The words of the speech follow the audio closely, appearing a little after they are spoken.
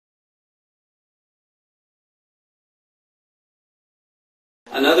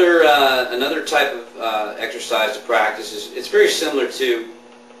Another type of exercise to practice is, it's very similar to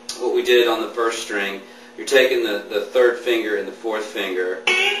what we did on the first string. You're taking the third finger and the fourth finger,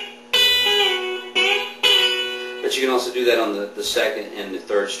 but you can also do that on the second and the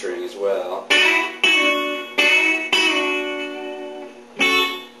third string as well.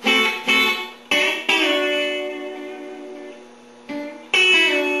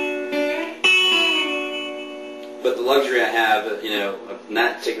 But the luxury I have, of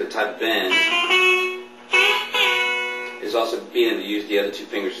that particular type of bend, is also being able to use the other two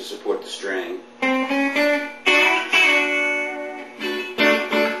fingers to support the string. So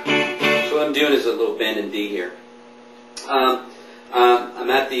what I'm doing is a little bend in D here. I'm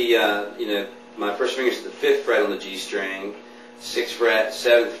at the, my first finger is at the 5th fret on the G string, 6th fret,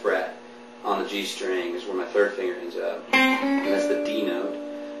 7th fret on the G string is where my third finger ends up, and that's the D note.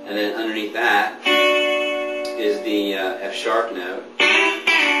 And then underneath that is the F sharp note.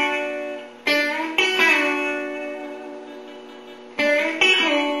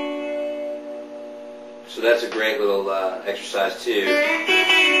 So that's a great little exercise too,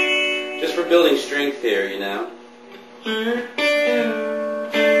 just for building strength here,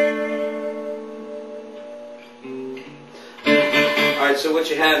 Alright, so what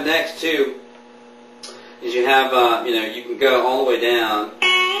you have next too is you have, you can go all the way down.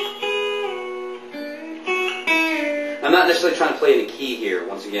 I'm not necessarily trying to play in a key here.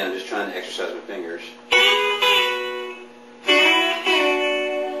 Once again, I'm just trying to exercise my fingers.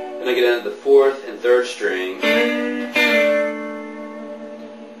 Then I get down to the 4th and 3rd string.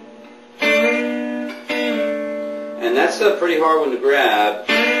 And that's a pretty hard one to grab.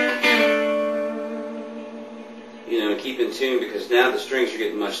 And keep in tune, because now the strings are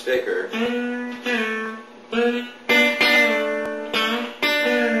getting much thicker.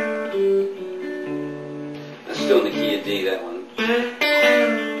 That's still in the key of D, that one.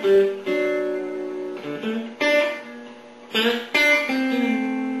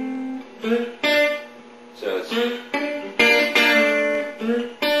 So it's...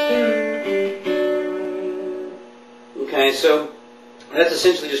 Okay, so that's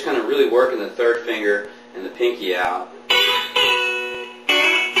essentially just kind of really working the third finger and the pinky out.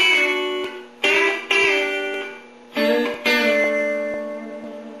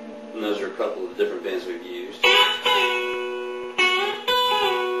 And those are a couple of the different bends we've used.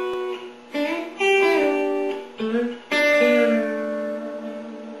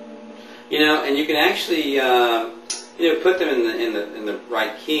 And you can actually put them in the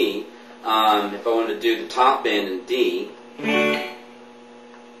right key. If I wanted to do the top bend in D,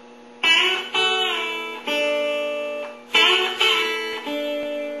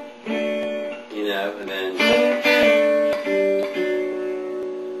 and then,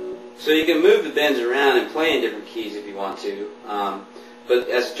 so you can move the bends around and play in different keys if you want to. But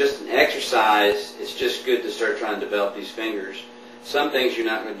as just an exercise, it's just good to start trying to develop these fingers. Some things you're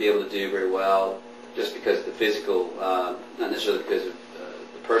not going to be able to do very well just because of the physical, not necessarily because of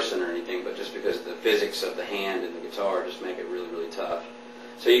the person or anything, but just because of the physics of the hand and the guitar just make it really, really tough.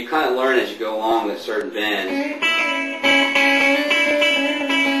 So you kind of learn as you go along that certain bends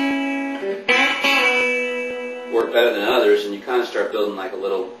work better than others, and you kind of start building like a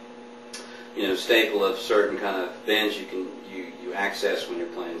little, staple of certain kind of bends you access when you're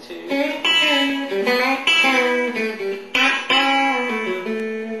playing tunes.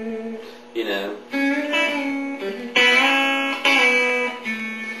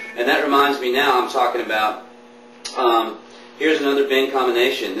 And that reminds me now, I'm talking about, here's another bend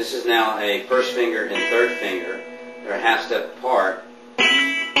combination. This is now a first finger and third finger. They're a half step apart.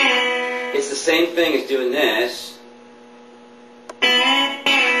 It's the same thing as doing this.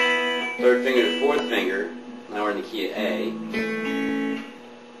 Third finger to fourth finger. Now we're in the key of A.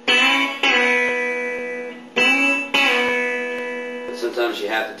 But sometimes you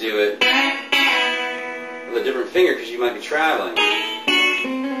have to do it with a different finger because you might be traveling.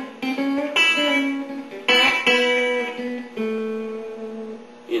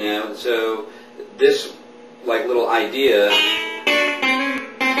 So this little idea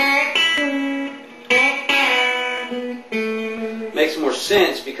makes more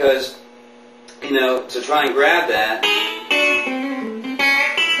sense because, to try and grab that,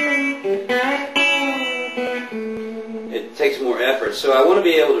 it takes more effort. So I want to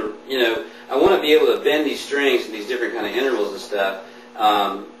be able to, bend these strings in these different kind of intervals and stuff,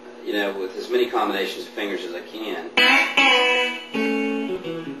 with as many combinations of fingers as I can.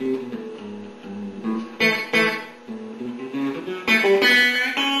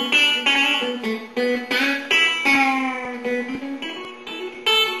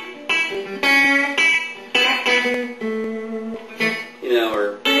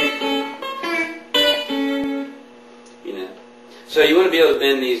 Or to be able to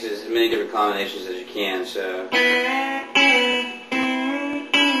bend these as many different combinations as you can. So.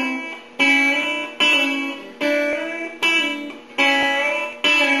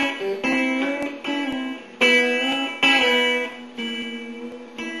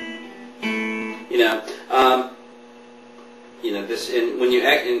 When you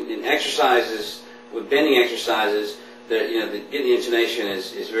in exercises, with bending exercises, getting the intonation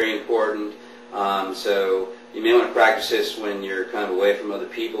is very important. So you may want to practice this when you're kind of away from other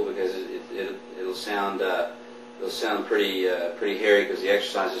people, because it'll sound pretty hairy, because the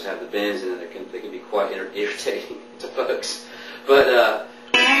exercises have the bends and they can be quite irritating to folks. But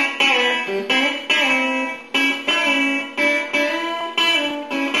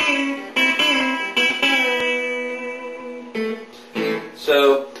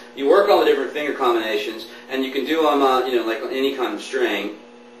so you work all the different finger combinations, and you can do them, like on any kind of string.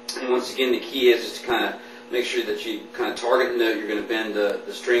 And once again, the key is to kind of make sure that you kind of target the note you're going to bend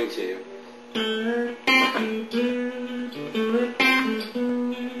the string to.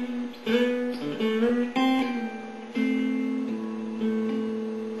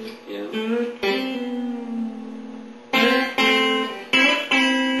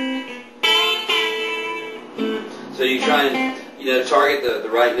 So you try and target the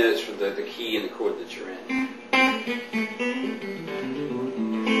right notes for the key and the chord that you're in.